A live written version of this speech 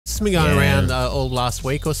been going around all last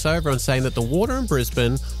week or so. Everyone's saying that the water in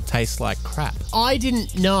Brisbane tastes like crap. I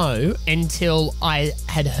didn't know until I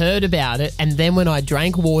had heard about it, and then when I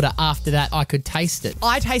drank water after that, I could taste it.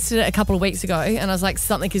 I tasted it a couple of weeks ago and I was like,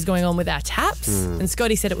 something is going on with our taps. And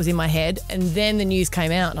Scotty said it was in my head, and then the news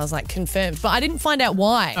came out and I was like, confirmed. But I didn't find out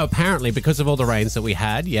why. Apparently, because of all the rains that we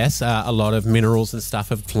had, yes, a lot of minerals and stuff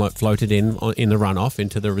have floated in the runoff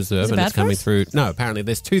into the reserve, and it's coming through. No, apparently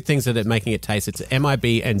there's two things that are making it taste. It's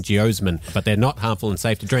MIB and geosmin, but they're not harmful and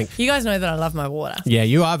safe to drink. You guys know that I love my water. Yeah,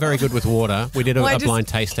 you are very good with water. We did a blind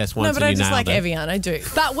taste test once. No, but and I you just nailed like it. Evian, I do.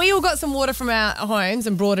 But we all got some water from our homes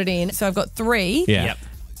and brought it in. So I've got 3. Yeah. Yep.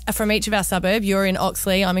 From each of our suburb. You're in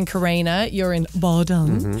Oxley, I'm in Carina, you're in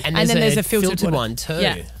Bardon. And then there's a filtered water one too.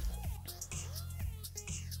 Yeah.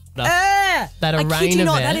 That I arena kid you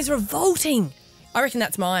not, there. that is revolting. I reckon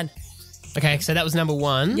that's mine. Okay, so that was number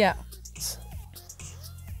 1. Yeah.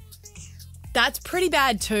 That's pretty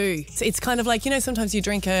bad too. It's kind of like, sometimes you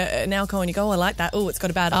drink an alcohol and you go, oh, I like that. Oh, it's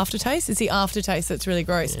got a bad aftertaste. It's the aftertaste that's really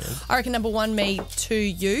gross. Yeah. I reckon number 1, me, 2,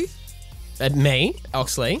 you. Me,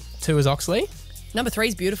 Oxley. 2 is Oxley. Number 3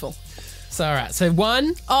 is beautiful. So, all right. So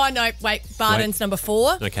 1. Oh, no, wait. Bardon's number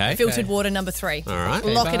 4. Okay. Filtered water, number 3. All right.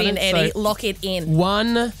 Lock Okay, it in, Bardon. Eddie. So Lock it in.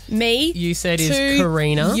 1. Me. You said 2, is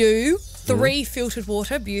Carina. You. 3, filtered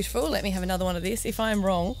water. Beautiful. Let me have another one of this. If I am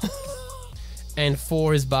wrong. And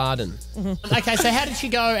 4 is Bardon. Okay, so how did she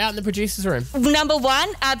go out in the producer's room? Number 1,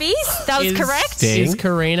 Abby's. That was correct. Ding. Is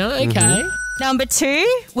Carina. Okay. Number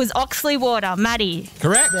 2 was Oxley Water, Maddie.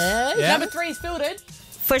 Correct. Yeah. Number 3 is filtered.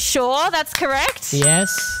 For sure, that's correct.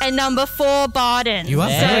 Yes. And number 4, Bardon. You are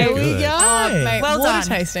There very we good. go. Mate, Well water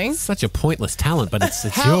done. tasting. Such a pointless talent, but it's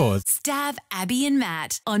yours. Stab Abby and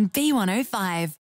Matt on B105.